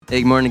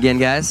Hey, good morning again,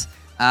 guys.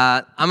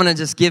 I'm going to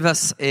just give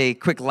us a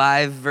quick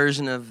live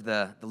version of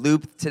the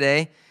loop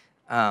today.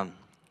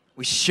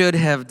 We should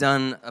have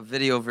done a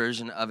video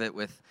version of it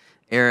with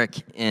Eric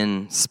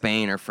in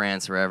Spain or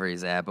France, wherever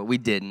he's at, but we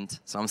didn't,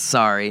 so I'm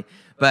sorry.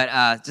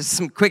 But just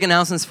some quick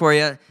announcements for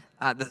you.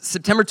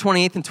 September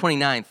 28th and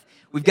 29th,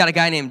 we've got a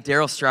guy named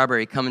Darryl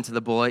Strawberry coming to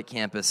the Beloit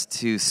campus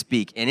to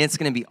speak, and it's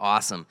going to be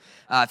awesome.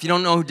 If you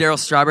don't know who Darryl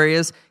Strawberry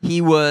is, he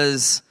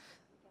was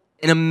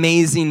an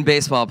amazing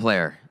baseball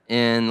player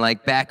in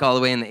back all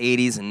the way in the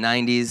 80s and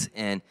 90s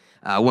and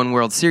won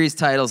World Series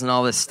titles and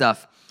all this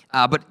stuff.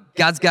 But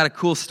God's got a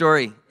cool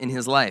story in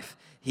his life.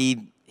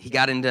 He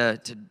got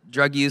into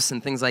drug use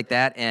and things like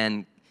that,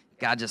 and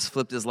God just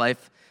flipped his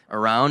life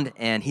around,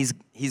 and he's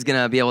going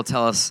to be able to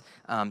tell us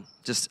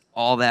just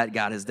all that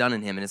God has done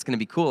in him, and it's going to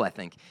be cool, I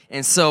think.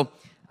 And so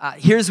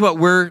here's what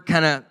we're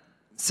kind of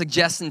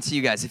suggesting to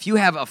you guys. If you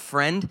have a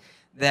friend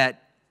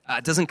that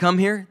doesn't come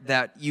here,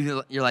 that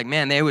you're like,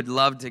 man, they would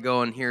love to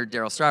go and hear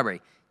Darryl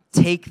Strawberry,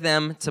 take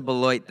them to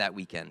Beloit that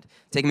weekend.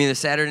 Take them either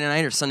Saturday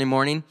night or Sunday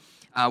morning.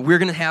 We're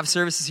going to have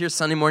services here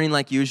Sunday morning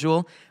like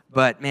usual,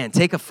 but, man,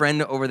 take a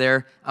friend over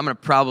there. I'm going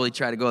to probably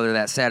try to go there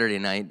that Saturday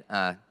night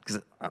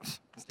because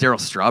it's Darryl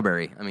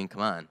Strawberry. I mean,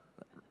 come on,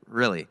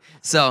 really.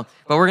 So,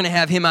 but we're going to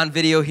have him on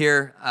video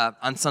here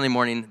on Sunday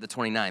morning, the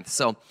 29th.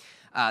 So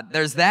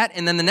there's that,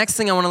 and then the next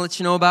thing I want to let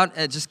you know about,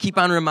 just keep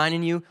on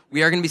reminding you,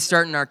 we are going to be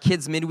starting our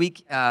kids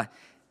midweek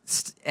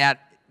at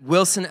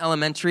Wilson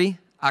Elementary,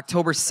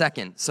 October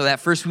 2nd. So that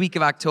first week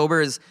of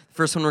October is the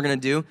first one we're going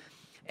to do.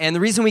 And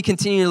the reason we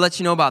continue to let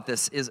you know about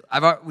this is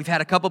we've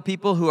had a couple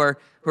people who are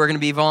going to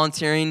be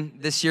volunteering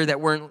this year that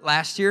weren't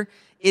last year.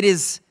 It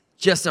is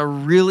just a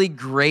really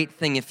great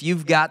thing if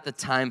you've got the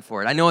time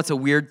for it. I know it's a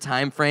weird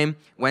time frame.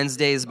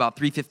 Wednesday is about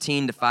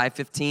 3:15 to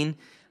 5:15.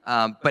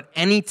 But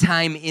any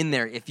time in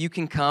there, if you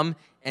can come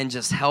and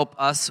just help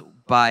us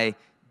by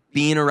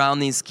being around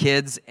these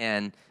kids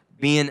and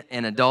being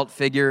an adult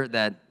figure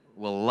that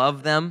will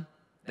love them,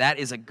 that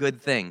is a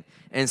good thing.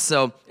 And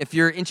so if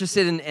you're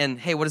interested in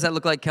hey, what does that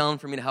look like, Kellen,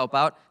 for me to help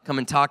out? Come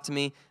and talk to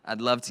me.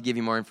 I'd love to give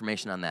you more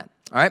information on that.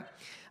 All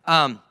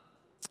right?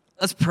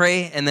 Let's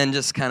pray and then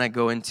just kind of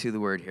go into the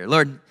word here.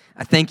 Lord,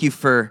 I thank you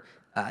for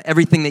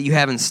everything that you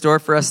have in store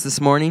for us this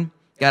morning.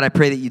 God, I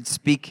pray that you'd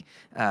speak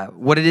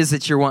what it is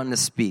that you're wanting to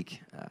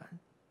speak.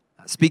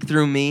 Speak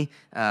through me,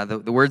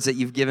 the words that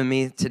you've given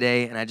me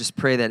today, and I just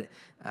pray that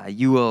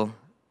you will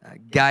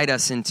guide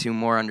us into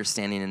more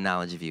understanding and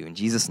knowledge of you. In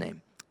Jesus'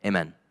 name,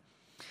 amen.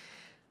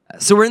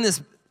 So we're in this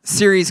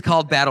series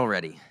called Battle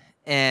Ready,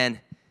 and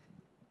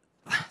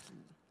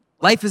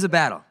life is a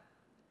battle.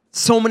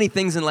 So many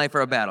things in life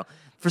are a battle.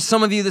 For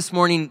some of you this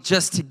morning,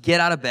 just to get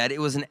out of bed, it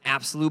was an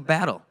absolute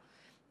battle.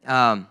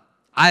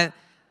 I've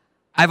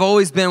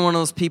always been one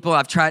of those people,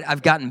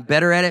 I've gotten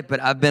better at it,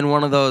 but I've been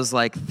one of those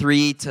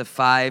 3 to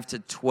 5 to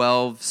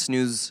 12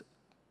 snooze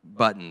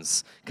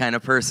buttons kind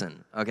of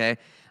person, okay?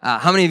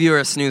 How many of you are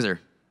a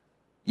snoozer?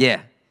 Yeah,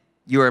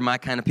 you are my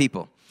kind of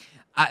people.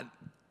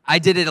 I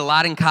did it a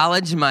lot in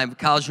college. My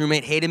college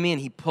roommate hated me, and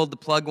he pulled the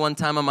plug one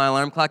time on my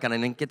alarm clock, and I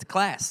didn't get to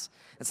class.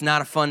 It's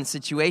not a fun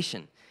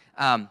situation.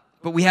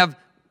 But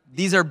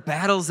these are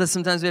battles that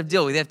sometimes we have to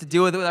deal with. We have to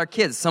deal with it with our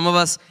kids. Some of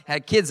us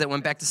had kids that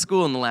went back to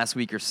school in the last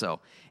week or so,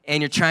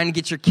 and you're trying to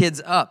get your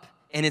kids up,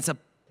 and it's a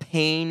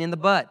pain in the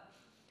butt.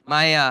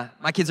 My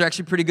kids are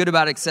actually pretty good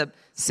about it, except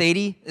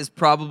Sadie is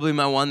probably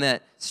my one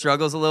that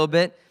struggles a little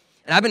bit.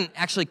 And I've been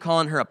actually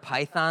calling her a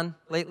python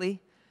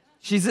lately.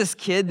 She's this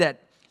kid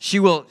that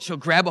she'll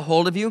grab a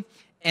hold of you,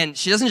 and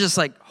she doesn't just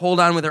hold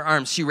on with her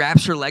arms. She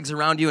wraps her legs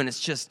around you, and it's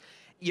just,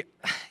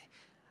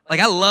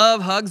 I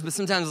love hugs, but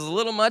sometimes it's a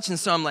little much, and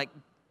so I'm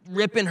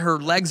ripping her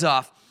legs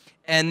off,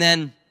 and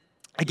then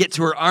I get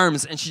to her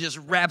arms, and she just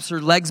wraps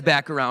her legs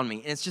back around me,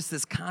 and it's just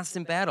this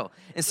constant battle.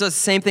 And so it's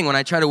the same thing when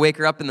I try to wake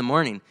her up in the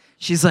morning.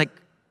 She's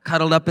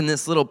cuddled up in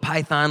this little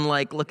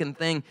python-like looking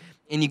thing,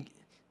 and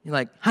you're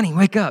like, honey,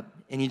 wake up,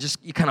 and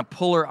you kind of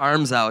pull her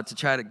arms out to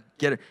try to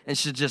get her, and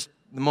she just,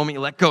 the moment you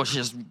let go, she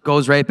just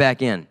goes right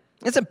back in.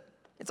 It's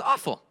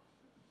awful.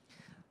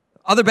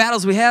 Other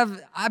battles we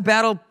have, I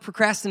battle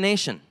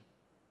procrastination.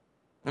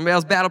 Anybody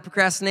else battle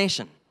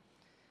procrastination?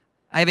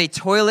 I have a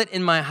toilet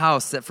in my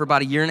house that for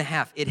about a year and a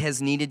half, it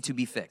has needed to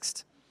be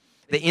fixed.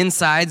 The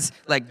insides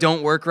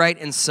don't work right,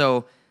 and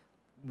so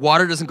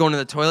water doesn't go into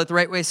the toilet the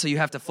right way, so you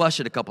have to flush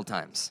it a couple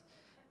times.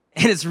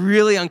 And it's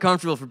really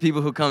uncomfortable for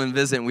people who come and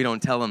visit, and we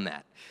don't tell them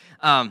that.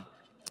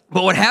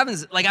 But what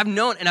happens, I've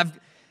known, and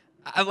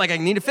I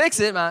need to fix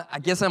it. I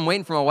guess I'm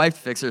waiting for my wife to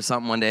fix it or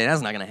something one day.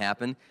 That's not going to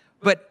happen.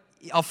 But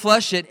I'll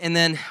flush it, and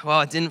then,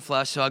 it didn't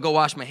flush, so I'll go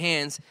wash my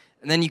hands,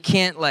 and then you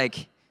can't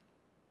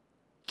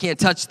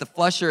touch the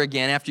flusher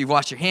again after you've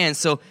washed your hands,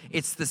 so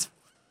it's this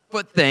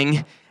foot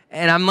thing,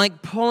 and I'm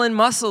pulling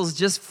muscles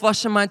just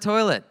flushing my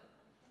toilet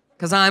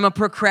because I'm a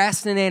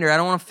procrastinator. I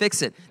don't want to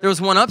fix it. There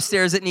was one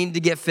upstairs that needed to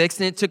get fixed,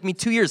 and it took me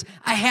 2 years.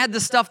 I had the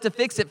stuff to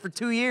fix it for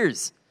 2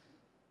 years.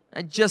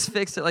 I just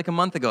fixed it a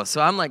month ago,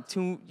 so I'm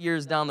 2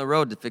 years down the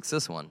road to fix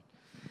this one.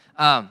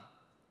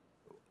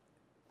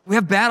 We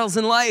have battles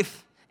in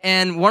life,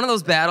 And one of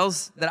those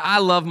battles that I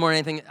love more than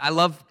anything, I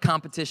love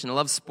competition. I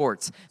love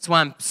sports. That's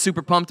why I'm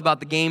super pumped about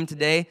the game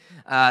today.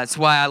 It's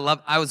why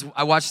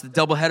I watched the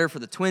doubleheader for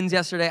the Twins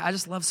yesterday. I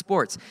just love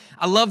sports.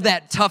 I love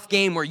that tough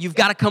game where you've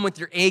got to come with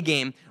your A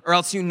game or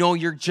else you know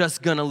you're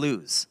just going to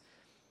lose.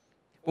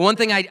 But one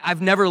thing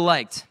I've never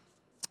liked,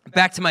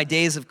 back to my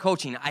days of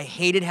coaching, I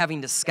hated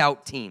having to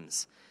scout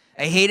teams.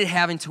 I hated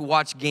having to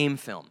watch game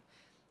film.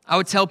 I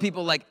would tell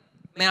people like,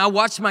 man, I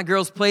watched my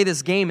girls play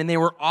this game and they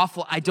were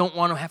awful. I don't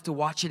want to have to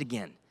watch it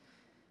again.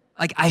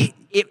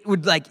 It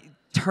would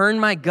turn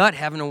my gut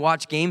having to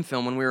watch game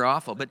film when we were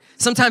awful. But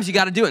sometimes you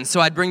got to do it. And so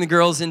I'd bring the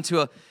girls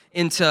into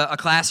a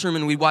classroom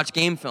and we'd watch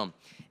game film.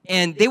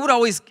 And they'd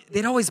always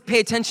pay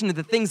attention to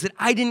the things that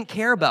I didn't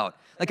care about.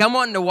 Like I'm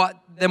wanting to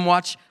them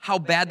watch how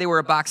bad they were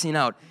at boxing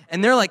out.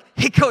 And they're like,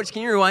 hey coach,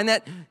 can you rewind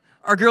that?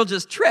 Our girl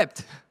just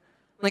tripped.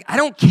 Like, I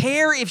don't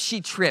care if she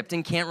tripped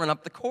and can't run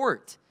up the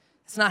court.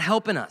 It's not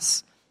helping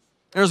us.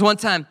 There was one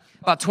time,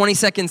 about 20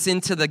 seconds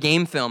into the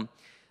game film,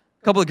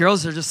 a couple of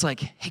girls are just like,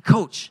 hey,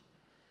 coach,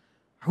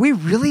 are we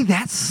really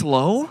that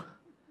slow?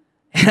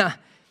 And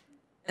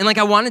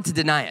I wanted to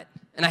deny it.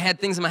 And I had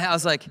things in my head. I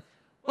was like,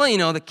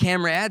 well, the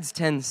camera adds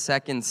 10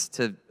 seconds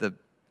to the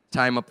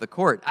time up the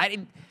court.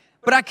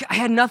 But I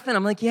had nothing.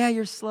 I'm like, yeah,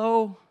 you're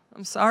slow.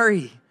 I'm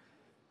sorry.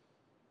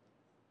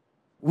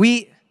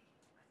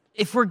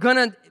 If we're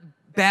going to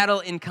battle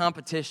in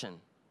competition,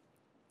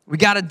 we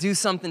got to do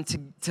something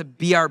to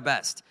be our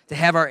best, to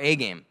have our A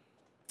game.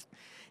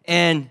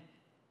 And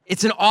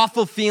it's an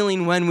awful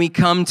feeling when we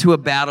come to a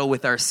battle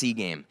with our C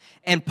game.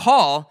 And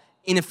Paul,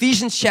 in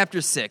Ephesians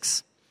chapter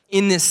 6,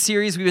 in this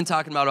series we've been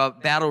talking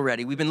about Battle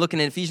Ready, we've been looking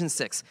at Ephesians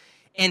 6,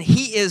 and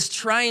he is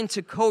trying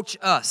to coach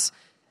us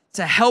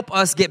to help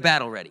us get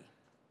battle ready.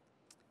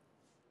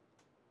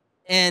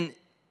 And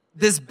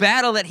this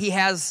battle that he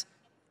has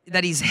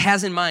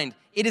in mind,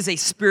 it is a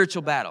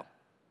spiritual battle.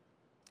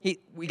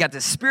 We got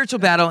this spiritual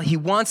battle. He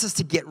wants us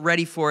to get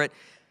ready for it.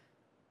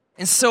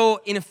 And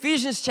so in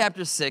Ephesians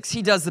chapter 6,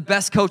 he does the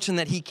best coaching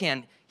that he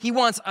can. He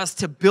wants us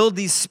to build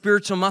these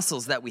spiritual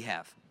muscles that we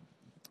have.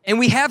 And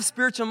we have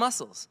spiritual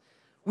muscles.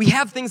 We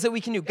have things that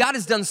we can do. God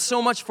has done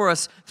so much for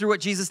us through what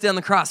Jesus did on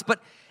the cross.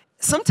 But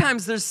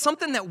sometimes there's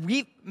something that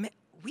we've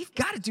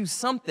got to do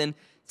something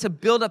to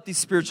build up these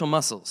spiritual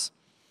muscles.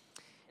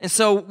 And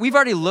so we've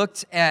already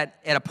looked at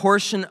a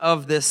portion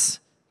of this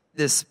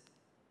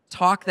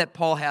talk that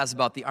Paul has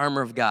about the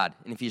armor of God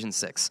in Ephesians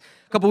 6.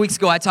 A couple weeks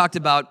ago, I talked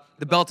about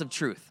the belt of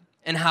truth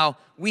and how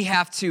we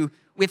have to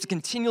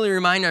continually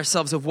remind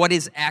ourselves of what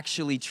is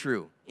actually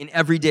true in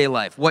everyday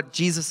life, what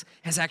Jesus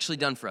has actually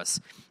done for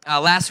us.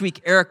 Last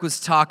week, Eric was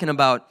talking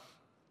about,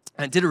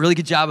 did a really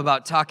good job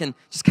about talking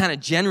just kind of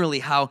generally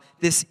how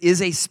this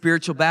is a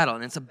spiritual battle,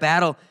 and it's a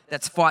battle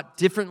that's fought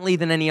differently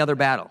than any other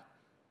battle.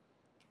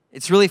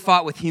 It's really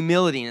fought with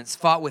humility, and it's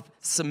fought with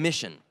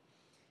submission.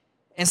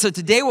 And so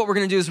today what we're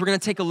going to do is we're going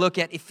to take a look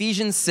at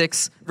Ephesians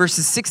 6,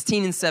 verses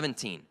 16 and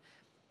 17.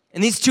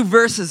 And these two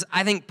verses,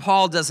 I think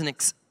Paul does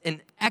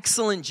an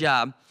excellent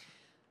job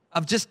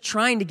of just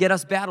trying to get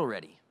us battle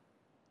ready,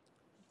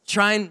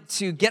 trying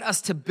to get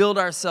us to build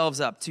ourselves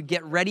up, to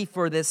get ready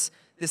for this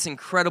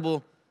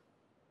incredible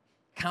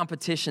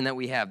competition that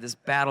we have, this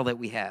battle that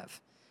we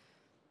have.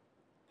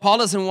 Paul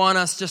doesn't want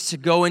us just to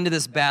go into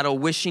this battle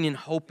wishing and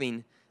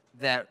hoping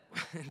that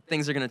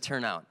things are going to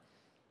turn out.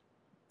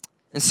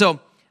 And so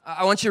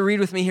I want you to read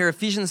with me here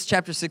Ephesians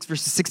chapter 6,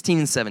 verses 16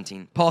 and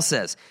 17. Paul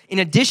says, in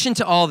addition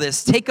to all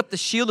this, take up the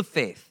shield of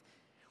faith,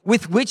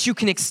 with which you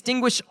can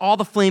extinguish all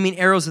the flaming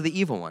arrows of the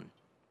evil one.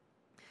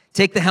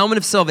 Take the helmet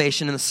of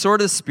salvation and the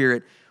sword of the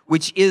Spirit,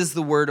 which is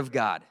the word of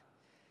God.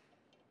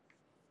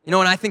 When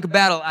I think of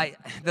battle,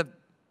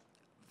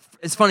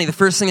 it's funny, the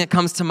first thing that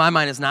comes to my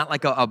mind is not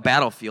like a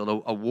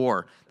battlefield, a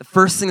war. The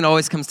first thing that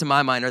always comes to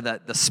my mind are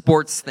the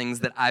sports things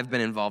that I've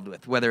been involved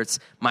with, whether it's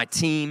my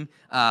team,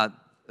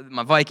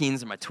 my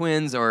Vikings or my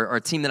Twins or a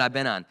team that I've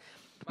been on.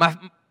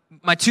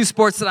 My two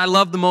sports that I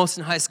loved the most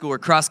in high school were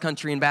cross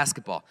country and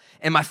basketball.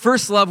 And my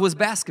first love was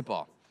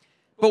basketball.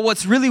 But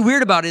what's really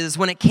weird about it is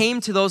when it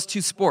came to those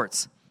two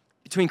sports,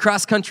 between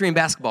cross country and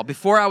basketball,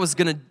 before I was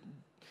going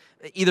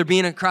to either be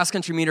in a cross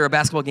country meet or a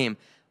basketball game,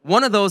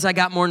 one of those I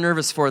got more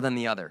nervous for than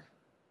the other.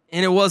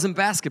 And it wasn't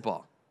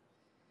basketball.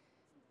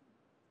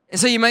 And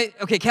so you might,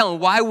 okay, Kellen,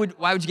 why would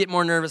you get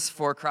more nervous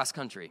for cross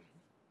country?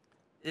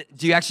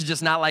 Do you actually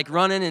just not like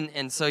running?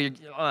 And so you're,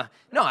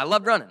 no, I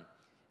love running.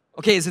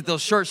 Okay, is it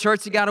those short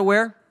shorts you got to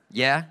wear?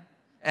 Yeah,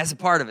 as a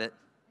part of it.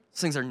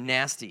 Those things are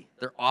nasty.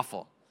 They're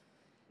awful.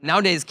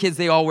 Nowadays, kids,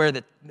 they all wear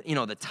the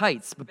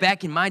tights. But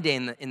back in my day,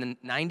 in the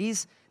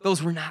 90s,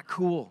 those were not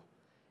cool.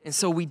 And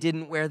so we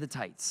didn't wear the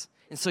tights.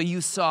 And so you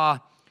saw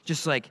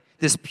just like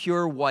this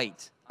pure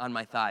white on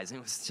my thighs. And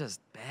it was just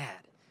bad.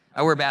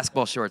 I wear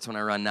basketball shorts when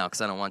I run now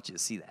because I don't want you to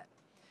see that.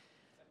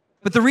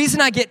 But the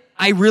reason I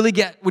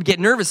would get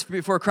nervous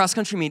before a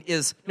cross-country meet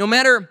is no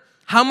matter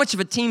how much of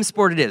a team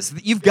sport it is,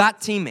 you've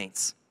got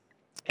teammates.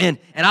 And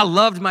I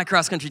loved my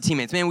cross-country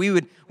teammates. Man,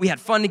 we had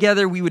fun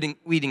together.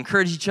 We'd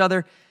encourage each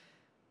other.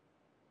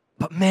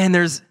 But man,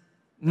 there's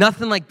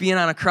Nothing like being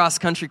on a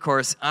cross-country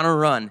course on a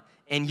run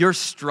and you're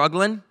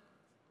struggling.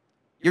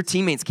 Your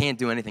teammates can't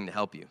do anything to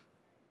help you.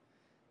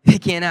 They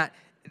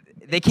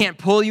can't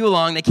pull you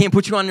along. They can't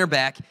put you on their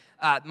back.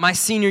 My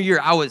senior year,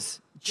 I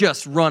was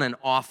just running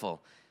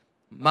awful.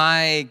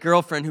 My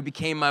girlfriend, who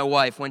became my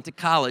wife, went to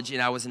college,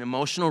 and I was an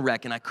emotional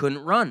wreck, and I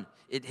couldn't run.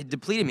 It had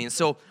depleted me. And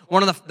so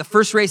one of the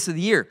first race of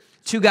the year,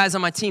 2 guys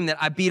on my team that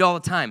I beat all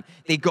the time,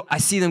 I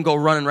see them go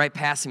running right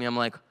past me. I'm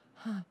like,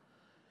 huh.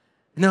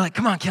 And they're like,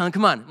 come on, Kellen,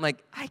 come on. I'm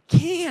like, I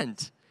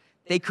can't.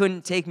 They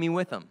couldn't take me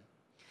with them.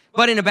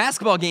 But in a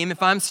basketball game,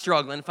 if I'm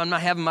struggling, if I'm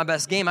not having my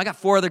best game, I got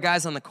 4 other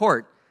guys on the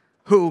court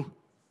who,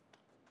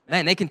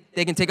 man, they can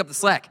take up the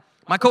slack.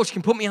 My coach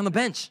can put me on the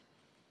bench.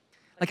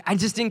 Like, I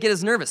just didn't get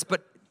as nervous.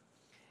 But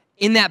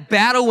in that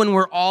battle when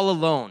we're all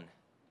alone,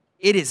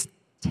 it is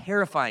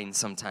terrifying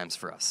sometimes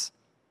for us.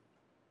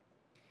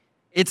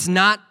 It's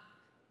not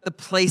the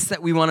place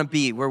that we want to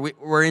be, where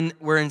we're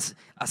in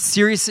a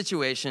serious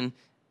situation,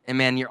 and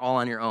man, you're all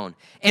on your own.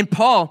 And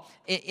Paul,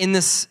 in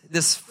this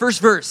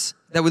first verse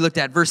that we looked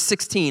at, verse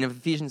 16 of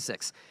Ephesians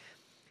 6,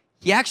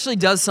 he actually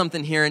does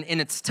something here,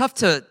 and it's tough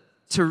to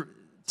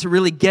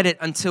really get it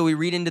until we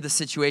read into the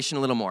situation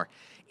a little more.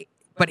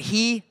 But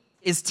he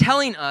is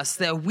telling us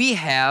that we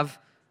have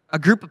a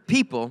group of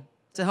people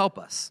to help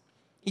us.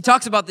 He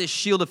talks about this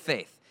shield of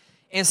faith.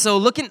 And so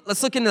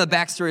let's look into the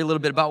backstory a little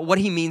bit about what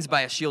he means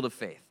by a shield of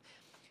faith.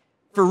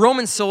 For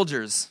Roman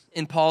soldiers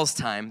in Paul's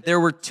time, there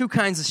were 2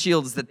 kinds of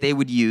shields that they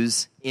would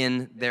use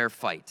in their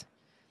fight.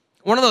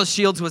 One of those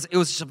shields was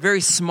just a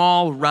very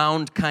small,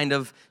 round kind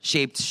of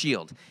shaped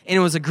shield. And it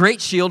was a great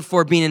shield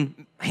for being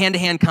in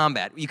hand-to-hand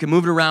combat. You could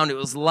move it around. It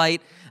was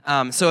light.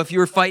 So if you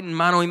were fighting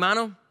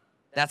mano-a-mano,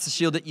 that's the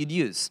shield that you'd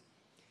use.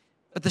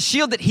 But the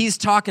shield that he's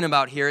talking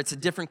about here, it's a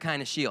different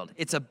kind of shield.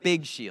 It's a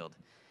big shield.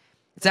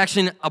 It's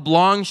actually an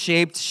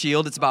oblong-shaped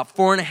shield. It's about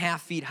 4.5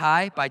 feet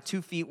high by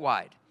 2 feet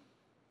wide.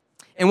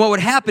 And what would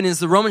happen is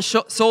the Roman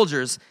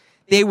soldiers,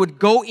 they would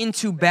go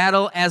into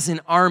battle as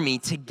an army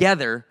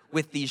together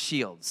with these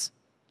shields.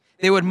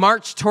 They would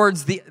march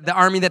towards the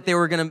army that they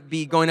were going to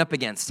be going up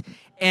against.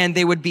 And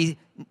they would be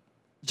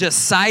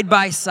just side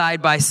by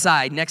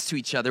side next to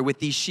each other with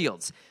these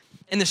shields.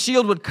 And the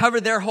shield would cover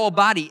their whole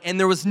body, and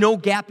there was no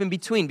gap in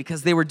between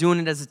because they were doing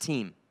it as a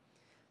team.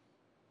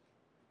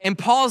 And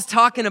Paul's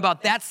talking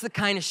about that's the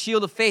kind of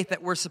shield of faith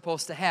that we're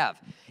supposed to have.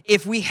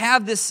 If we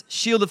have this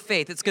shield of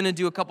faith, it's going to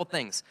do a couple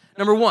things.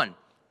 Number 1,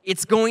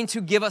 it's going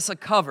to give us a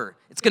cover.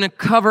 It's going to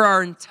cover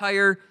our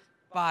entire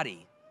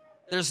body.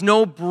 There's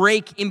no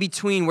break in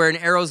between where an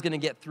arrow is going to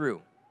get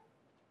through.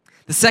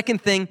 The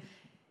second thing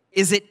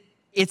is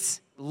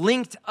it's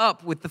linked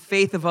up with the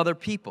faith of other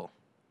people.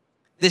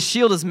 This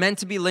shield is meant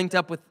to be linked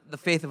up with the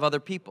faith of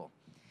other people.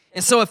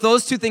 And so if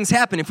those 2 things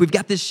happen, if we've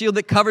got this shield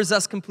that covers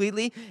us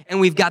completely and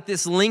we've got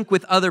this link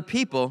with other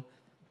people,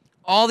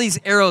 all these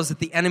arrows that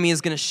the enemy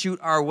is going to shoot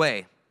our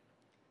way,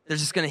 they're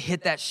just going to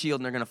hit that shield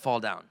and they're going to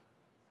fall down.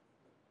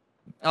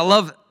 I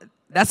love,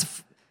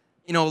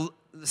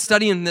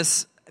 studying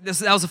this,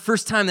 that was the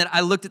first time that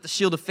I looked at the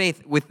shield of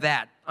faith with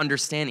that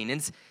understanding.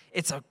 And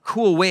it's a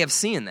cool way of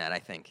seeing that, I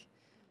think.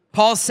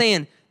 Paul's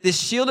saying this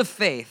shield of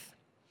faith,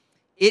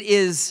 it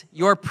is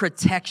your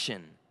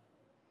protection.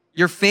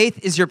 Your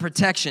faith is your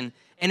protection,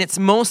 and it's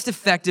most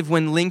effective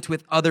when linked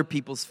with other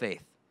people's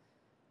faith.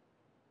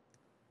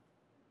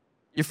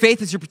 Your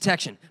faith is your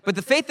protection. But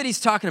the faith that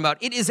he's talking about,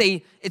 it's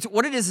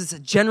a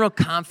general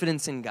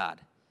confidence in God.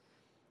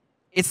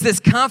 It's this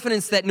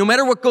confidence that no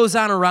matter what goes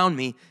on around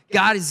me,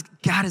 God is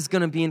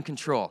going to be in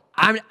control.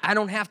 I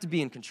don't have to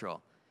be in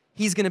control.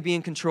 He's going to be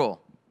in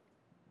control.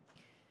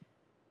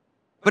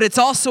 But it's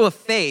also a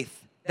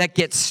faith that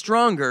gets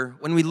stronger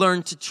when we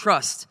learn to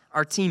trust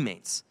our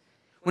teammates.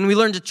 When we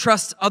learn to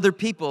trust other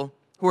people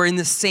who are in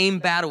the same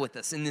battle with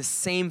us, in the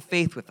same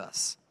faith with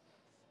us.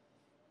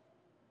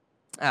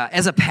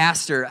 As a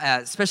pastor,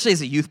 especially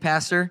as a youth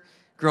pastor,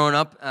 growing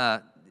up,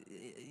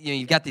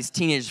 you've got these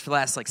teenagers for the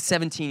last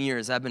 17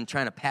 years. I've been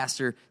trying to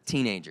pastor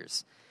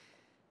teenagers.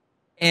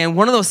 And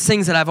one of those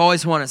things that I've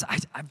always wanted is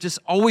I've just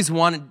always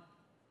wanted,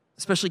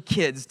 especially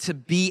kids, to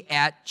be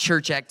at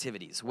church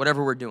activities,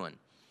 whatever we're doing.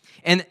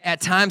 And at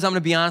times, I'm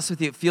going to be honest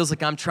with you, it feels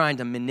like I'm trying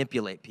to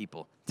manipulate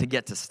people to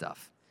get to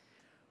stuff.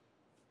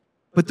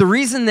 But the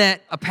reason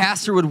that a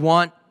pastor would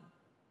want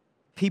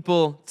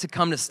people to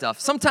come to stuff,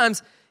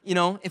 sometimes,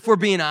 if we're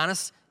being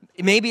honest,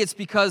 maybe it's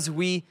because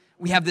we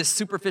have this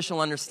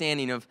superficial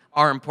understanding of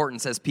our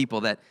importance as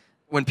people, that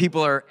when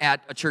people are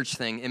at a church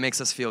thing, it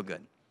makes us feel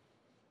good.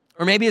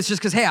 Or maybe it's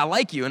just because, hey, I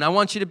like you and I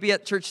want you to be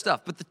at church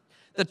stuff. But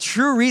the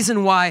true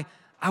reason why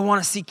I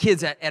want to see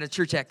kids at a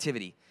church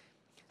activity,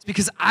 it's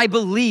because I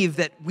believe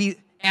that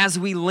as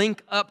we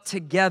link up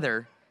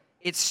together,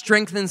 it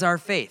strengthens our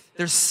faith.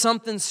 There's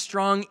something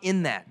strong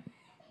in that.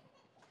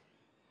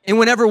 And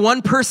whenever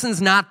one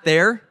person's not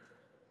there,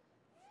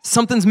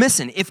 something's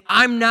missing. If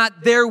I'm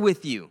not there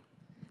with you,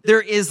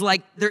 there is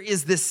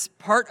this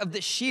part of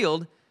the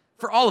shield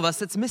for all of us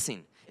that's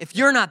missing. If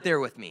you're not there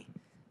with me,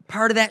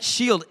 part of that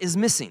shield is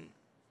missing.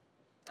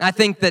 I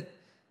think that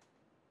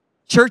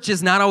church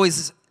is not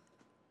always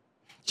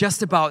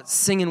just about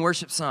singing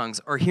worship songs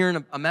or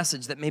hearing a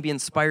message that maybe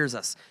inspires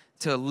us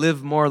to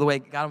live more the way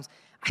God wants.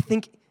 I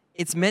think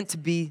it's meant to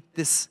be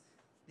this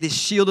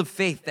shield of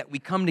faith that we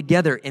come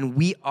together and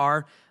we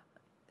are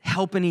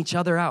helping each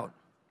other out.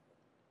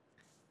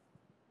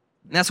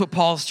 And that's what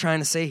Paul's trying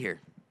to say here.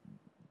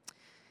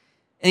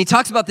 And he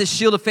talks about this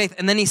shield of faith,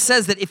 and then he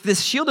says that if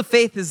this shield of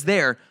faith is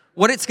there,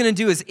 what it's going to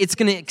do is it's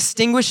going to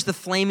extinguish the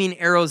flaming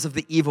arrows of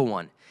the evil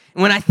one.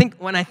 And when I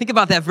think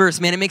about that verse,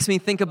 man, it makes me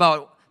think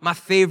about my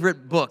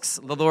favorite books,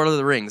 The Lord of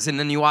the Rings, and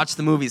then you watch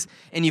the movies,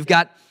 and you've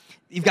got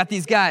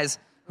these guys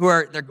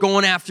they're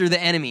going after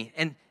the enemy.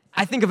 And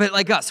I think of it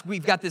like us.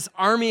 We've got this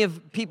army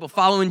of people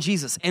following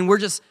Jesus, and we're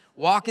just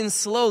walking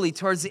slowly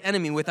towards the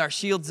enemy with our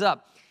shields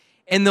up.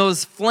 And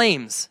those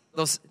flames,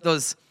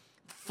 those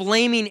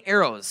flaming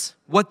arrows,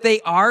 what they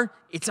are,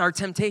 it's our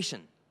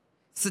temptation.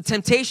 It's the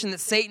temptation that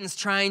Satan's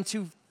trying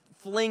to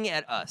fling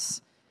at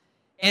us.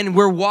 And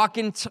we're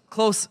walking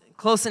close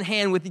in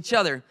hand with each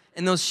other,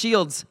 and those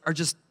shields are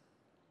just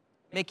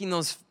making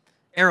those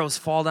arrows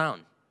fall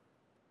down.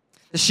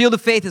 The shield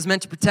of faith is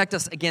meant to protect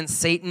us against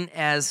Satan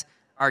as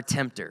our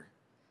tempter.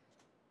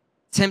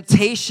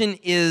 Temptation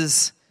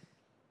is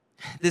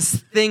this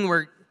thing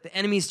where the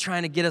enemy's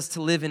trying to get us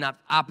to live in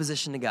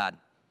opposition to God.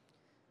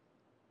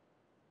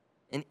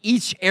 And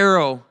each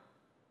arrow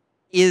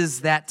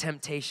is that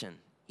temptation.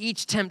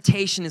 Each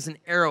temptation is an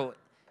arrow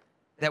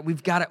that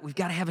we've got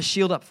to have a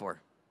shield up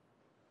for.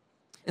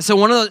 And so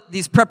one of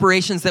these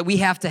preparations that we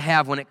have to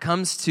have when it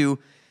comes to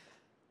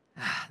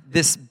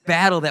this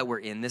battle that we're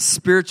in, this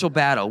spiritual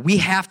battle, we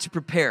have to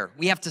prepare.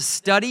 We have to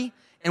study,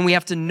 and we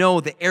have to know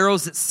the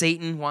arrows that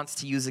Satan wants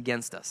to use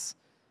against us.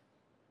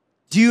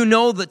 Do you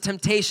know the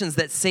temptations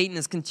that Satan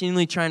is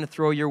continually trying to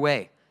throw your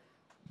way?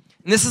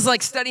 And this is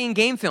like studying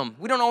game film.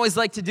 We don't always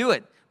like to do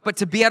it, but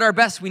to be at our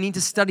best, we need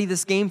to study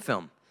this game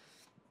film.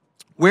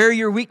 Where are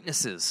your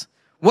weaknesses?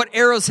 What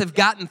arrows have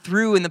gotten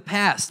through in the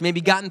past?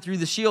 Maybe gotten through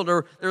the shield,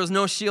 or there was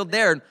no shield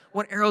there.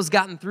 What arrows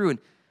gotten through? And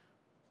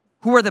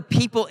who are the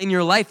people in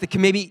your life that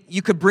maybe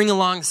you could bring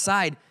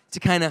alongside to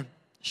kind of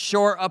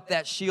shore up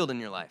that shield in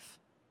your life?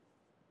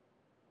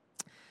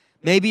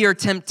 Maybe your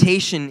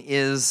temptation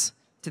is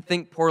to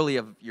think poorly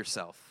of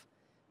yourself.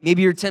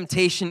 Maybe your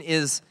temptation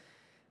is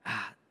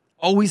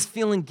always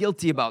feeling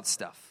guilty about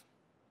stuff.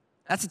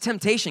 That's a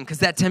temptation, because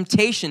that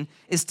temptation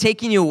is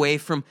taking you away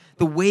from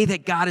the way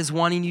that God is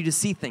wanting you to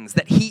see things,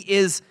 that He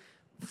is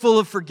full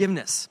of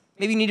forgiveness.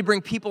 Maybe you need to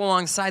bring people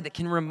alongside that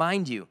can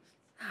remind you,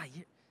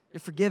 you're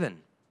forgiven.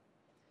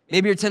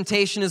 Maybe your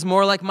temptation is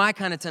more like my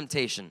kind of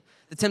temptation,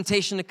 the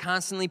temptation to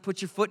constantly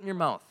put your foot in your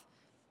mouth.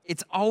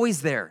 It's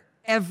always there,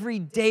 every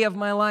day of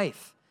my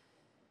life.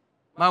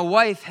 My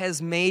wife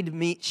has made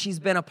me, she's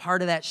been a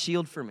part of that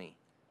shield for me.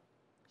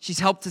 She's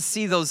helped to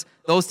see those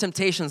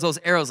temptations, those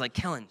arrows, like,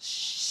 Kellen,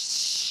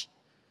 shh.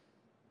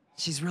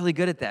 She's really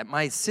good at that.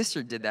 My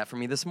sister did that for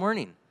me this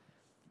morning.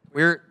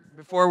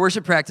 Before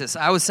worship practice,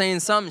 I was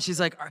saying something. She's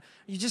like, are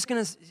you just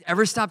going to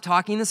ever stop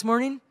talking this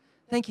morning?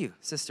 Thank you,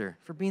 sister,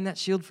 for being that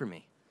shield for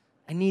me.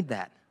 I need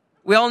that.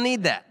 We all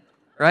need that,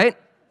 right?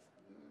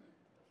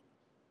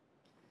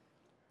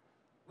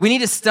 We need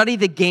to study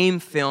the game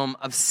film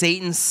of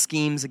Satan's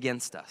schemes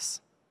against us.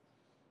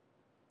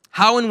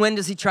 How and when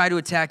does he try to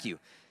attack you?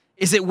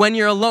 Is it when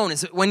you're alone?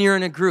 Is it when you're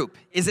in a group?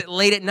 Is it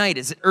late at night?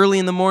 Is it early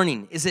in the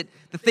morning? Is it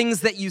the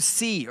things that you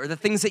see or the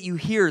things that you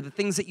hear, the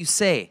things that you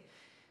say?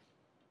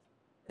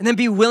 And then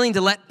be willing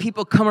to let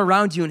people come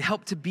around you and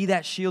help to be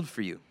that shield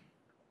for you.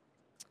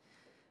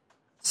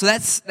 So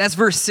that's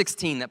verse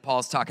 16 that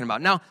Paul's talking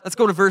about. Now, let's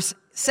go to verse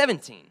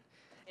 17.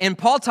 And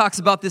Paul talks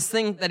about this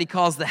thing that he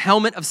calls the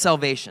helmet of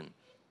salvation.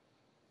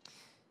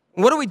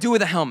 What do we do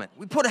with a helmet?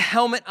 We put a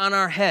helmet on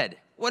our head.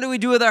 What do we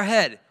do with our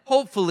head?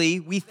 Hopefully,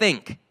 we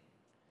think.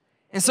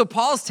 And so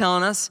Paul's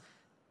telling us,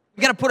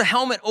 we've got to put a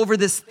helmet over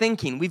this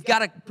thinking. We've got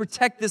to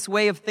protect this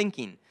way of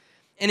thinking.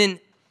 And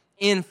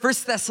in 1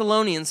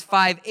 Thessalonians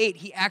 5:8,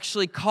 he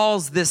actually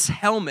calls this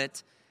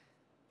helmet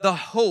the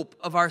hope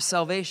of our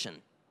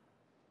salvation.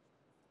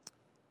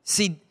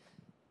 See,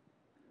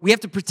 we have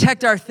to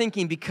protect our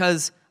thinking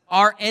because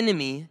our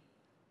enemy,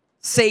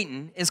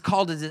 Satan, is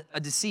called a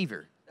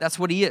deceiver. That's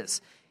what he is.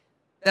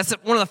 That's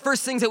one of the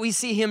first things that we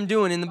see him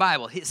doing in the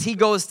Bible. He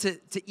goes to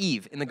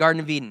Eve in the Garden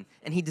of Eden,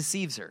 and he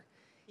deceives her.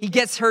 He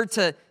gets her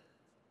to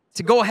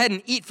go ahead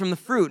and eat from the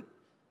fruit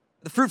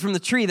from the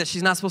tree that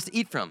she's not supposed to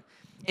eat from.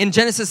 In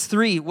Genesis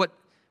 3, what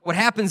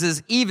happens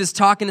is Eve is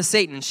talking to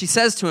Satan, and she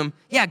says to him,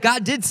 yeah,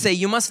 God did say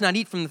you must not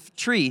eat from the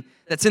tree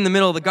that's in the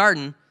middle of the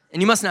garden,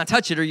 and you must not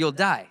touch it or you'll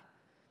die.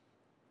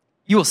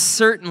 You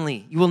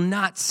will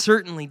not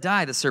certainly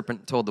die, the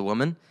serpent told the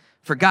woman.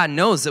 For God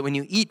knows that when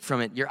you eat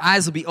from it, your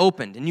eyes will be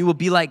opened, and you will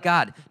be like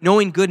God,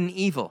 knowing good and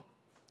evil.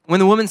 When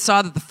the woman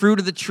saw that the fruit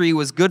of the tree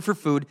was good for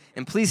food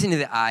and pleasing to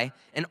the eye,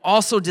 and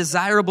also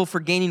desirable for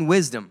gaining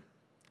wisdom,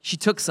 she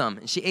took some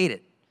and she ate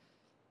it.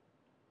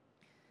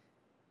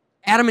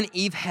 Adam and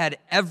Eve had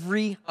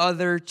every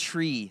other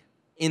tree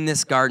in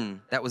this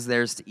garden that was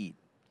theirs to eat.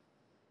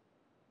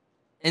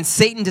 And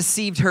Satan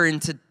deceived her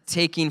into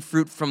taking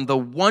fruit from the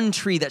one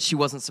tree that she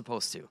wasn't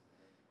supposed to.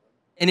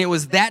 And it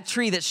was that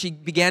tree that she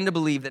began to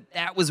believe that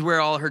that was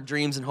where all her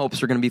dreams and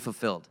hopes were going to be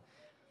fulfilled.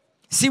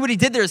 See, what he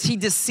did there is he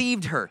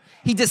deceived her.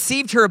 He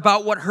deceived her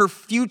about what her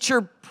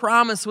future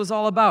promise was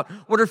all about,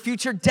 what her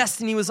future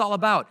destiny was all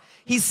about.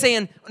 He's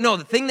saying, no,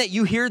 the thing that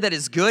you hear that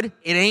is good,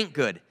 it ain't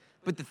good.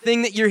 But the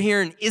thing that you're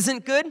hearing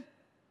isn't good,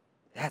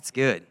 that's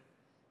good.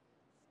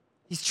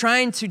 He's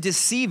trying to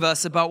deceive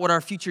us about what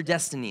our future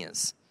destiny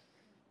is.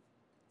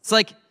 It's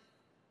like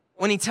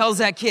when he tells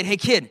that kid, hey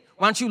kid,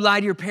 why don't you lie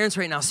to your parents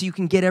right now so you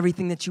can get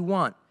everything that you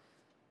want?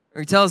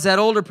 Or he tells that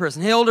older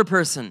person, hey older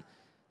person,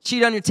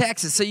 cheat on your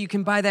taxes so you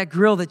can buy that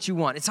grill that you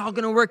want. It's all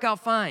going to work out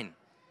fine.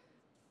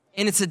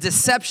 And it's a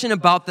deception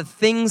about the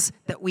things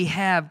that we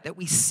have, that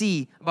we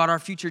see about our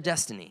future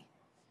destiny.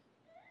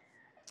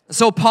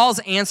 So Paul's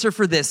answer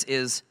for this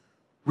is,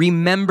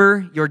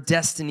 remember your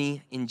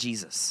destiny in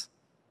Jesus.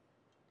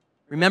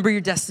 Remember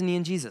your destiny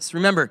in Jesus.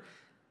 Remember,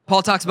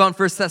 Paul talks about in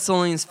 1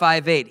 Thessalonians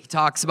 5:8, he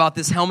talks about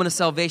this helmet of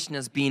salvation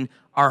as being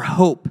our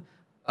hope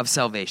of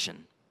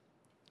salvation.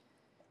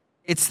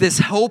 It's this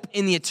hope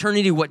in the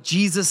eternity, what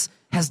Jesus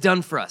has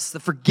done for us, the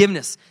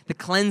forgiveness, the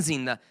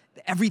cleansing, the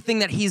everything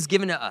that he's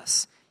given to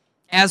us.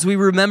 As we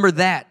remember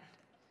that,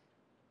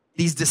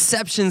 these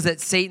deceptions that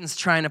Satan's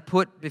trying to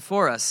put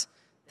before us,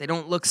 they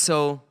don't look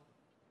so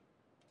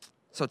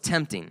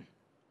tempting.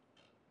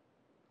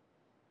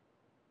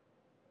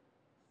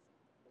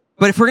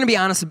 But if we're going to be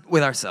honest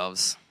with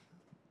ourselves,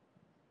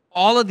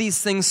 all of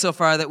these things so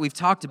far that we've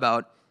talked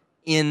about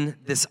in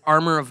this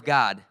armor of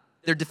God,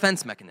 they're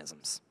defense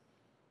mechanisms.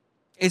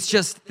 It's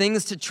just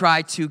things to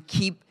try to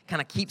keep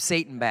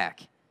Satan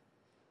back.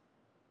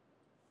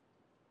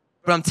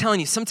 But I'm telling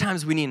you,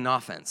 sometimes we need an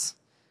offense.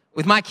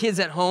 With my kids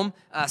at home,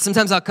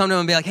 sometimes I'll come to them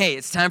and be like, hey,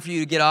 it's time for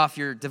you to get off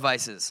your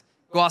devices.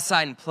 Go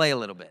outside and play a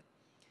little bit.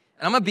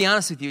 And I'm going to be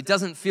honest with you, it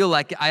doesn't feel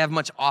like I have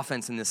much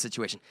offense in this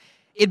situation.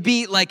 It'd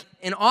be like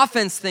an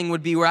offense thing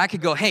would be where I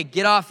could go, hey,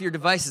 get off your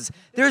devices.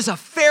 There's a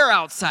fair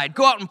outside.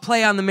 Go out and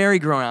play on the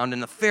merry-go-round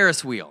and the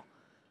Ferris wheel.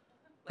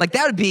 Like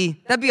that'd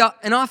be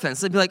an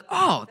offense. They'd be like,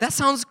 oh, that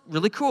sounds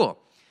really cool.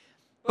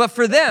 But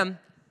for them,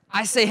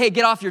 I say, hey,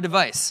 get off your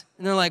device.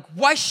 And they're like,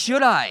 why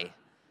should I?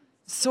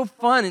 It's so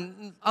fun.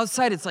 And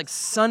outside it's like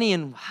sunny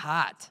and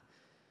hot.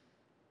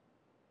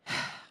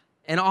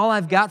 And all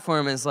I've got for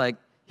them is like,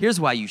 here's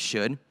why you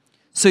should.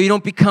 So you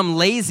don't become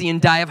lazy and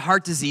die of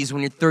heart disease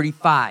when you're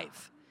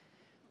 35.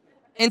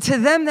 And to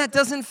them, that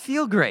doesn't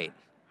feel great.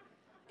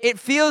 It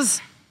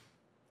feels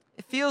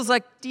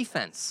like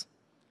defense.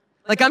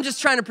 Like I'm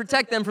just trying to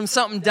protect them from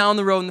something down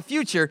the road in the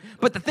future.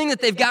 But the thing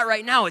that they've got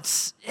right now,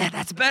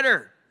 that's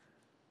better.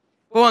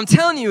 What I'm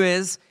telling you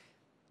is,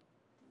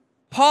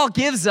 Paul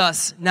gives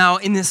us now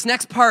in this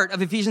next part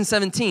of Ephesians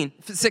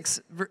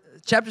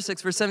chapter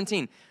 6, verse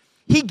 17,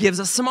 he gives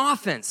us some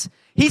offense.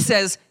 He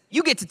says,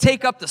 you get to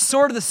take up the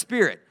sword of the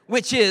Spirit,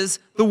 which is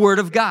the Word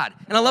of God.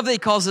 And I love that he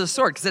calls it a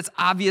sword because that's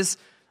obvious.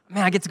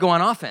 Man, I get to go on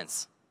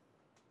offense.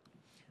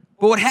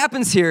 But what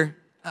happens here,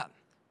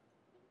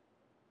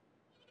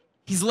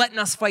 he's letting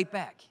us fight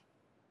back.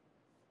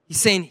 He's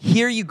saying,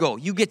 here you go.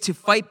 You get to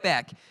fight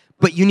back,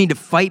 but you need to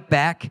fight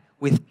back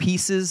with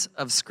pieces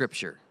of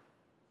Scripture.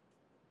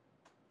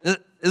 This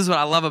is what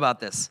I love about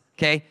this,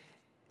 okay?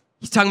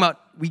 He's talking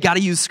about we got to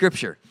use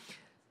Scripture.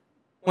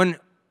 When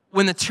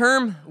the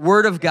term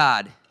Word of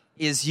God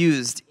is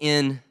used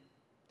in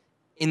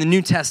the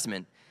New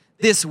Testament,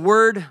 this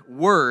word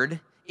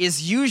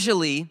is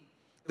usually,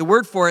 the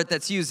word for it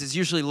that's used is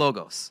usually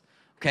logos,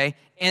 okay?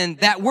 And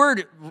that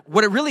word,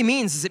 what it really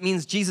means is it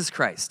means Jesus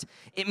Christ.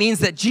 It means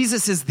that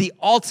Jesus is the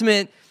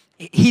ultimate,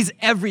 he's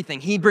everything.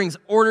 He brings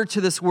order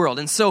to this world.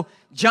 And so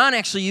John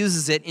actually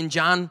uses it in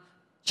John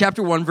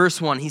chapter 1,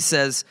 verse 1. He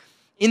says,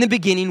 in the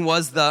beginning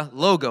was the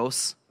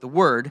Logos, the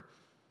Word,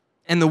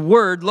 and the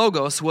Word,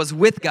 Logos, was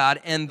with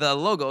God, and the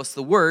Logos,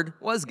 the Word,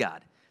 was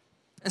God.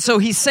 And so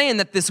he's saying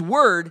that this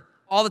Word,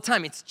 all the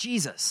time, it's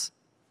Jesus.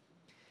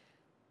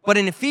 But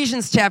in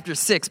Ephesians chapter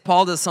 6,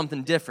 Paul does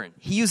something different.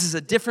 He uses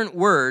a different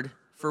word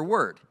for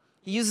word.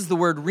 He uses the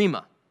word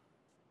rhema.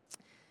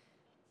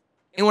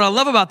 And what I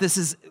love about this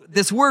is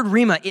this word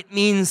rhema, it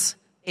means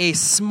a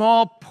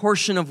small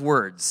portion of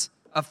words,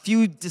 a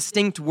few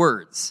distinct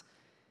words.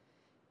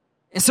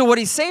 And so what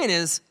he's saying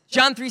is,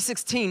 John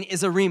 3:16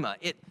 is a rhema.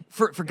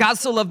 For God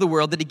so loved the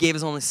world that he gave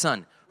his only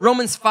son.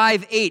 Romans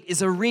 5:8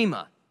 is a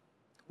rhema.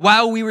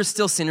 While we were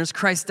still sinners,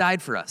 Christ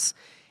died for us.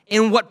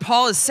 And what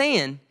Paul is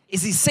saying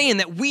is he's saying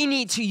that we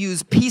need to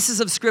use pieces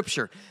of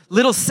Scripture,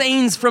 little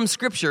sayings from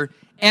Scripture,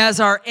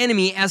 as our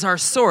enemy, as our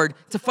sword,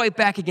 to fight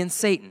back against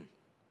Satan.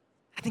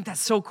 I think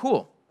that's so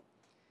cool.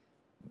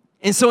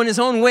 And so in his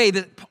own way,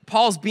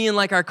 Paul's being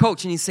like our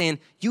coach, and he's saying,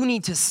 you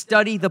need to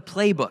study the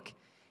playbook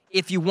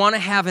if you want to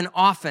have an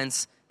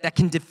offense that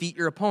can defeat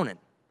your opponent.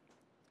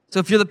 So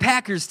if you're the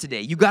Packers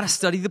today, you got to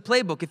study the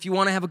playbook if you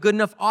want to have a good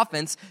enough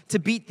offense to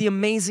beat the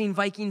amazing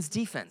Vikings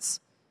defense.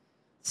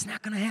 It's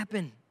not going to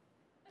happen.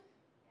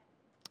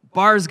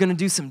 Barr's going to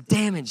do some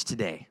damage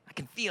today. I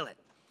can feel it.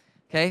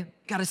 Okay?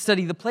 Got to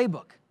study the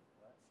playbook.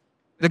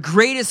 The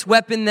greatest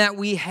weapon that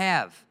we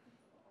have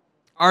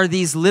are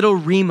these little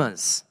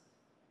rhemas.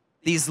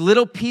 these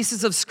little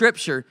pieces of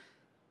Scripture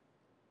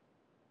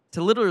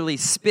to literally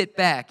spit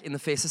back in the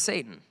face of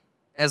Satan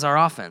as our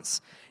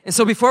offense. And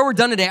so before we're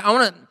done today, I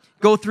want to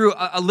go through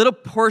a little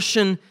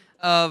portion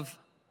of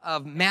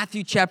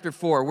Matthew chapter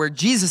 4, where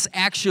Jesus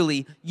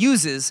actually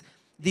uses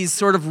these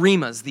sort of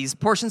rhemas, these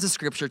portions of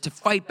Scripture, to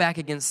fight back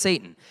against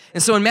Satan.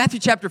 And so in Matthew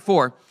chapter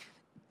 4,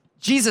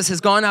 Jesus has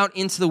gone out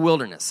into the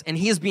wilderness, and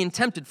he is being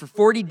tempted for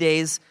 40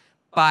 days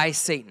by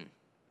Satan.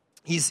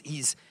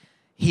 He's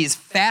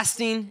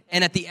fasting,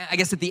 and at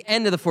the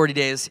end of the 40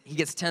 days, he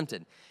gets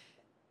tempted.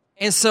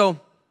 And so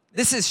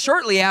this is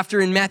shortly after,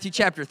 in Matthew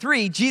chapter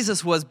 3,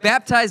 Jesus was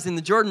baptized in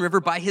the Jordan River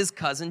by his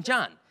cousin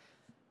John.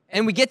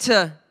 And we get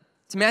to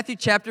Matthew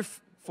chapter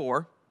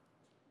 4,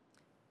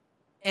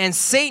 and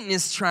Satan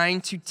is trying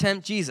to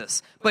tempt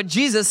Jesus. But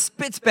Jesus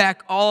spits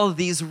back all of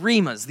these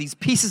rhemas, these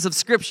pieces of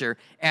Scripture,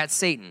 at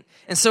Satan.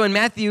 And so in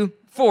Matthew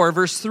 4,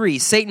 verse 3,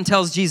 Satan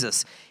tells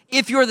Jesus,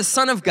 "If you are the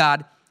Son of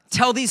God,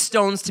 tell these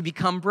stones to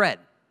become bread."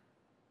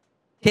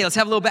 Okay, let's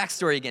have a little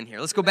backstory again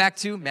here. Let's go back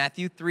to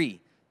Matthew 3,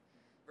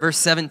 verse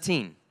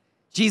 17.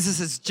 Jesus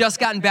has just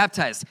gotten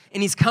baptized,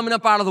 and he's coming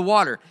up out of the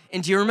water.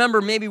 And do you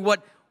remember maybe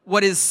what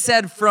is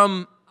said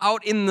from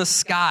out in the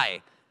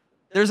sky?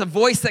 There's a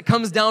voice that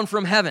comes down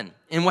from heaven.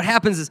 And what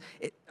happens is,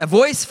 a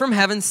voice from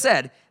heaven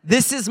said,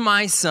 "This is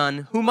my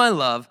Son, whom I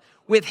love.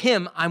 With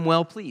him I'm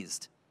well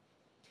pleased."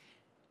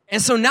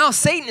 And so now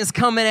Satan is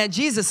coming at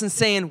Jesus and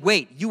saying,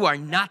 "Wait, you are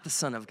not the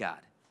Son of God.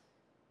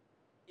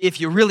 If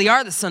you really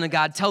are the Son of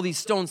God, tell these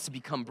stones to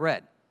become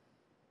bread."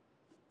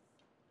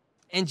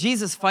 And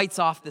Jesus fights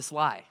off this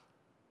lie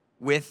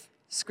with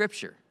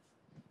Scripture.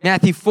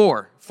 Matthew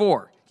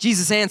 4:4,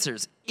 Jesus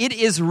answers, "It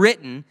is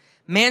written,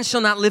 man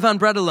shall not live on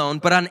bread alone,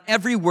 but on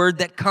every word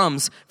that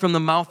comes from the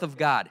mouth of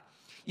God."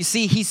 You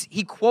see,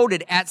 he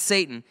quoted at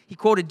Satan, he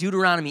quoted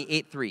Deuteronomy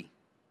 8:3.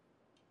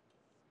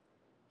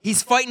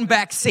 He's fighting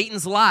back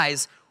Satan's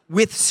lies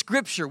with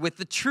Scripture, with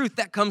the truth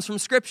that comes from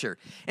Scripture.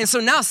 And so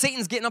now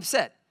Satan's getting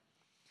upset.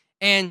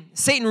 And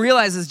Satan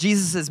realizes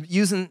Jesus is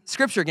using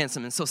Scripture against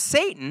him. And so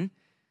Satan,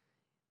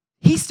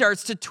 he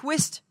starts to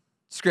twist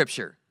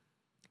Scripture.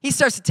 He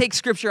starts to take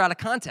Scripture out of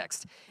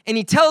context. And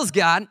he tells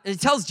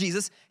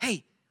Jesus,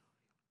 "Hey,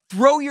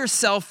 throw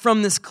yourself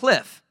from this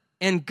cliff,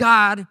 and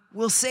God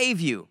will save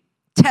you.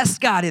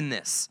 Test God in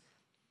this."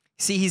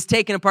 See, he's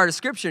taken a part of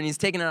Scripture, and he's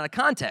taken it out of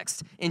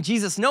context, and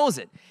Jesus knows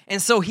it.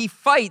 And so he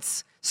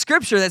fights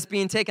Scripture that's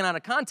being taken out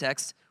of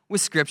context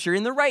with Scripture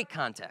in the right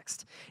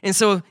context. And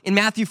so in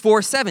Matthew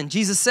 4:7,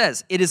 Jesus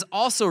says, "It is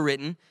also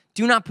written,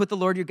 do not put the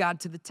Lord your God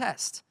to the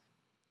test."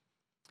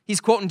 He's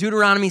quoting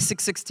Deuteronomy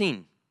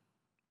 6:16.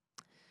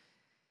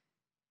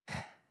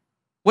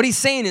 What he's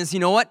saying is, you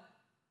know what?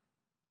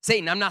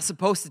 Satan, I'm not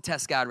supposed to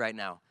test God right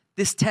now.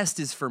 This test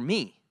is for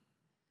me.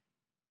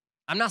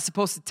 I'm not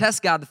supposed to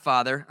test God the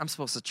Father. I'm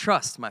supposed to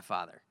trust my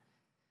Father.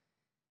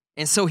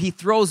 And so he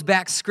throws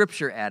back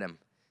Scripture at him.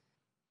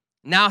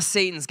 Now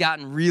Satan's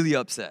gotten really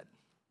upset.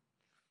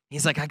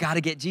 He's like, I got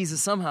to get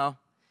Jesus somehow.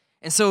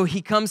 And so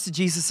he comes to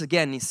Jesus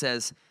again and he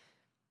says,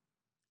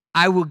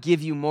 "I will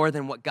give you more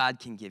than what God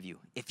can give you.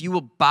 If you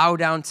will bow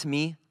down to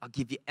me, I'll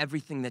give you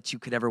everything that you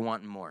could ever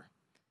want and more."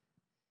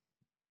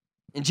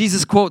 And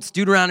Jesus quotes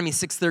Deuteronomy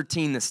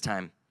 6:13 this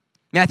time.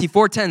 Matthew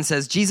 4:10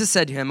 says, Jesus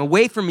said to him,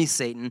 "Away from me,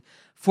 Satan,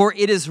 for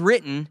it is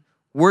written,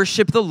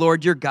 worship the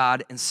Lord your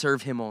God and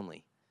serve him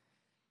only."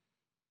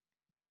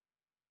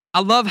 I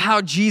love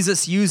how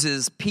Jesus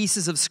uses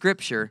pieces of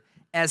Scripture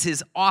as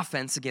his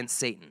offense against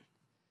Satan.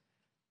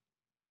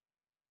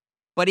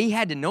 But he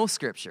had to know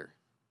Scripture.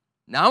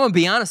 Now, I'm going to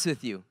be honest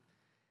with you.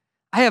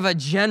 I have a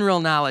general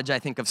knowledge, I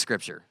think, of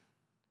Scripture.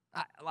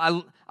 I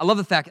love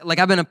the fact, like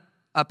I've been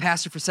a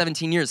pastor for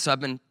 17 years, so I've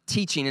been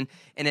teaching,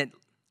 and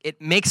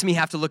it makes me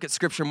have to look at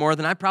Scripture more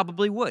than I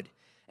probably would.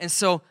 And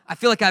so I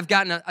feel like I've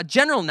gotten a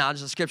general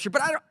knowledge of Scripture,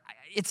 but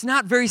it's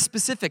not very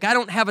specific. I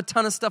don't have a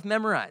ton of stuff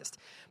memorized.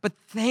 But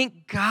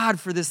thank God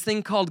for this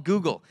thing called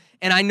Google.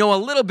 And I know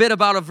a little bit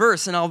about a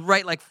verse, and I'll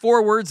write like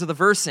 4 words of the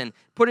verse in,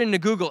 put it into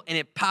Google, and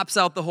it pops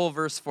out the whole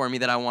verse for me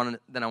that I want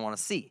to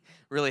see.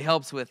 Really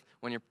helps with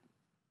when you're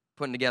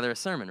putting together a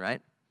sermon,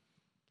 right?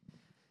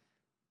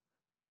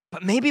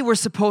 But maybe we're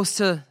supposed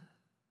to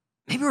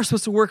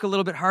work a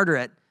little bit harder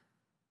at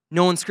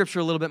knowing Scripture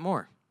a little bit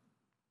more.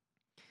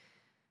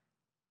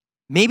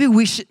 Maybe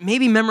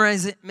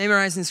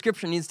memorizing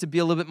Scripture needs to be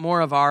a little bit more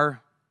of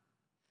our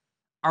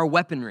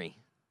weaponry.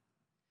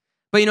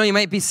 But you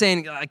might be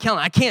saying, Kellen,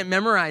 I can't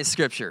memorize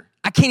Scripture.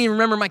 I can't even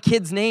remember my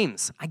kids'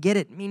 names. I get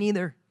it, me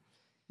neither.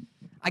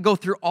 I go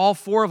through all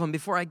 4 of them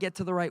before I get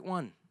to the right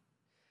one.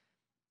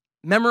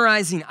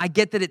 Memorizing, I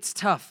get that it's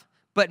tough,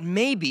 but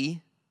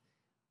maybe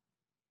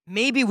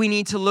we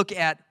need to look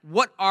at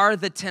what are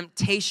the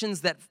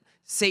temptations that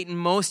Satan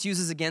most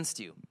uses against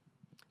you.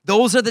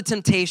 Those are the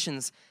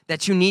temptations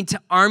that you need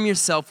to arm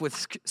yourself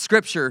with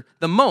Scripture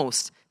the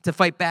most to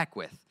fight back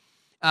with.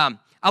 I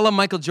love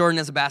Michael Jordan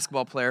as a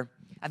basketball player.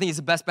 I think he's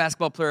the best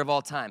basketball player of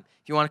all time.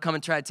 If you want to come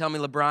and try to tell me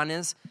LeBron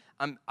is,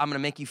 I'm going to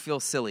make you feel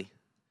silly,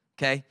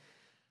 okay?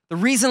 The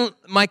reason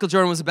Michael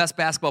Jordan was the best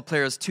basketball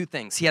player is two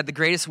things. He had the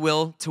greatest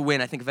will to win,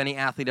 I think, of any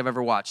athlete I've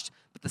ever watched.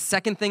 But the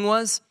second thing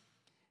was,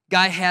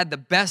 guy had the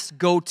best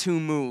go-to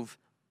move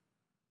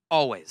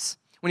always.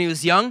 When he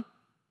was young,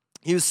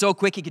 he was so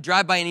quick, he could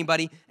drive by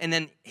anybody, and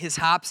then his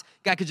hops,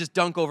 guy could just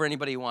dunk over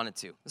anybody he wanted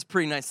to. It was a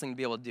pretty nice thing to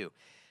be able to do.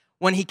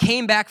 When he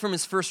came back from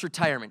his first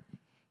retirement,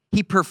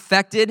 he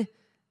perfected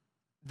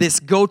this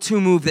go-to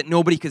move that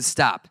nobody could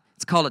stop.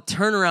 It's called a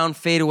turnaround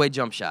fadeaway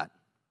jump shot.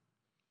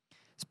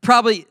 It's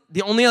probably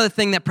the only other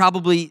thing that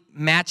probably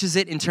matches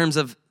it in terms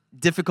of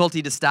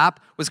difficulty to stop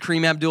was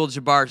Kareem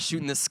Abdul-Jabbar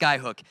shooting this sky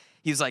hook.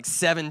 He was like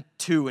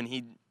 7'2", and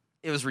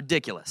it was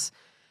ridiculous.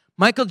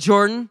 Michael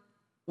Jordan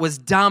was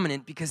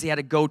dominant because he had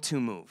a go-to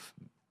move.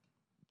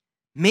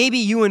 Maybe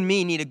you and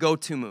me need a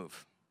go-to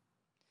move.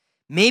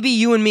 Maybe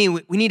you and me,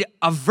 we need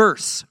a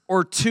verse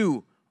or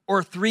two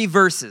or three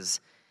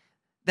verses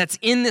that's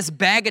in this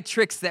bag of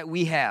tricks that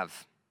we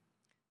have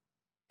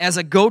as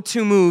a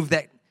go-to move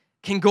that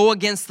can go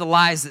against the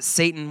lies that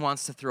Satan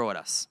wants to throw at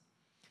us.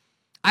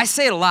 I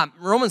say it a lot.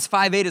 Romans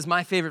 5:8 is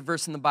my favorite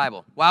verse in the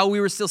Bible. While we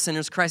were still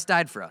sinners, Christ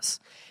died for us.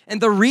 And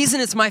the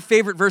reason it's my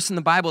favorite verse in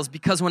the Bible is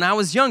because when I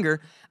was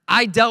younger,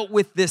 I dealt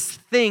with this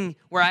thing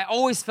where I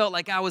always felt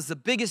like I was the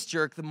biggest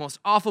jerk, the most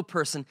awful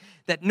person,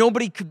 that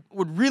nobody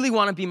would really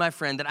want to be my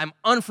friend, that I'm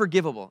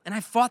unforgivable. And I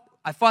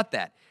fought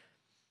that.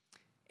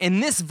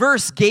 And this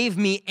verse gave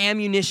me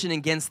ammunition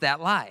against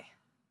that lie.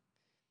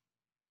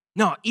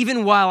 No,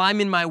 even while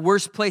I'm in my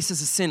worst place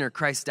as a sinner,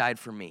 Christ died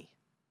for me.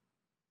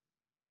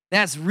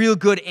 That's real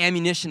good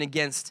ammunition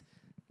against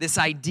this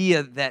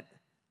idea that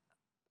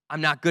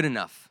I'm not good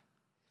enough.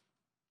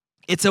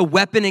 It's a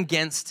weapon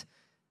against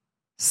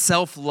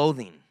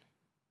self-loathing.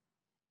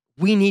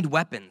 We need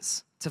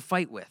weapons to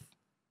fight with.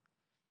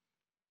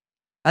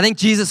 I think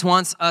Jesus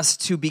wants us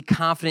to be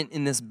confident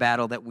in this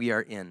battle that we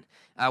are in.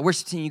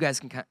 Worship team, you guys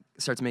can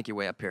start to make your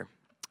way up here.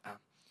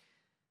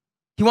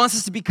 He wants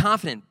us to be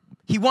confident.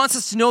 He wants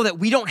us to know that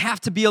we don't have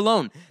to be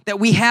alone, that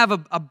we have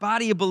a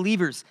body of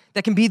believers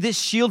that can be this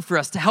shield for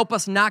us to help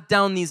us knock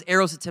down these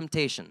arrows of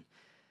temptation.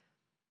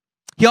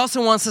 He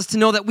also wants us to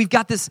know that we've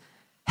got this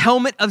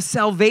helmet of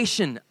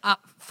salvation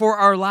for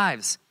our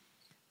lives,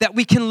 that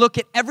we can look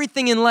at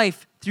everything in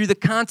life through the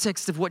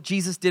context of what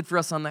Jesus did for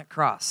us on that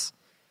cross.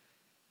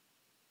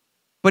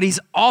 But he's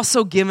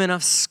also given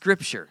us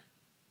scripture.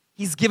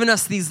 He's given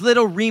us these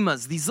little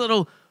rhemas, these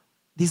little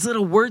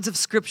words of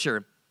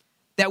scripture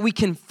that we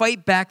can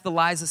fight back the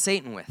lies of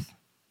Satan with.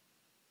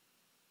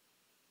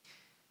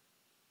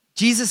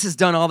 Jesus has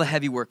done all the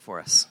heavy work for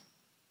us.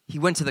 He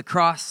went to the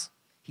cross.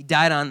 He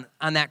died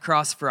on that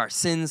cross for our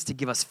sins to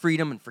give us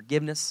freedom and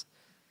forgiveness.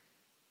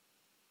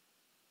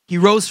 He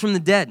rose from the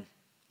dead.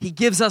 He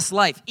gives us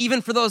life.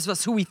 Even for those of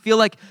us who we feel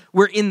like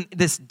we're in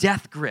this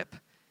death grip,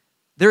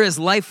 there is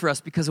life for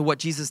us because of what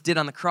Jesus did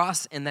on the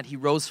cross and that he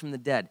rose from the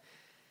dead.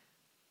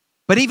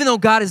 But even though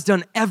God has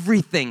done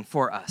everything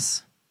for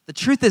us, the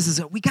truth is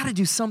that we got to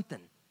do something.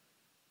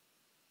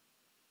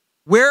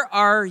 Where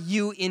are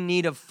you in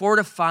need of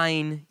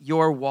fortifying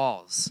your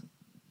walls?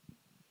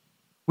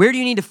 Where do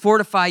you need to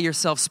fortify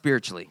yourself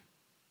spiritually?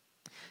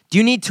 Do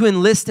you need to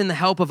enlist in the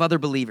help of other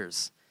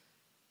believers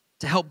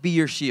to help be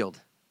your shield?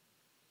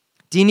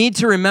 Do you need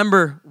to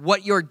remember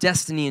what your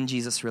destiny in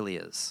Jesus really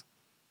is?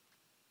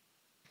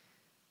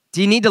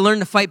 Do you need to learn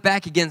to fight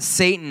back against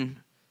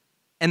Satan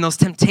and those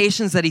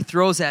temptations that he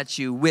throws at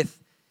you with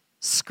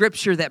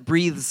scripture that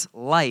breathes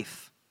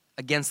life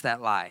against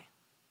that lie?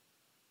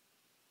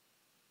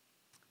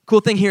 Cool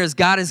thing here is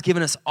God has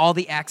given us all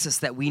the access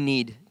that we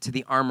need to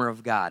the armor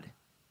of God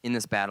in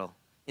this battle,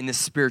 in this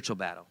spiritual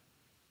battle.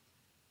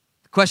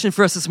 The question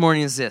for us this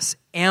morning is this: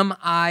 am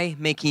I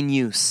making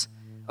use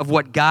of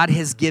what God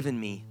has given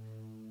me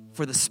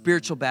for the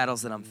spiritual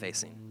battles that I'm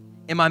facing?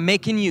 Am I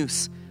making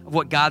use of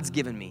what God's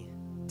given me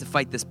to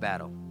fight this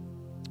battle?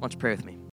 Why don't you pray with me?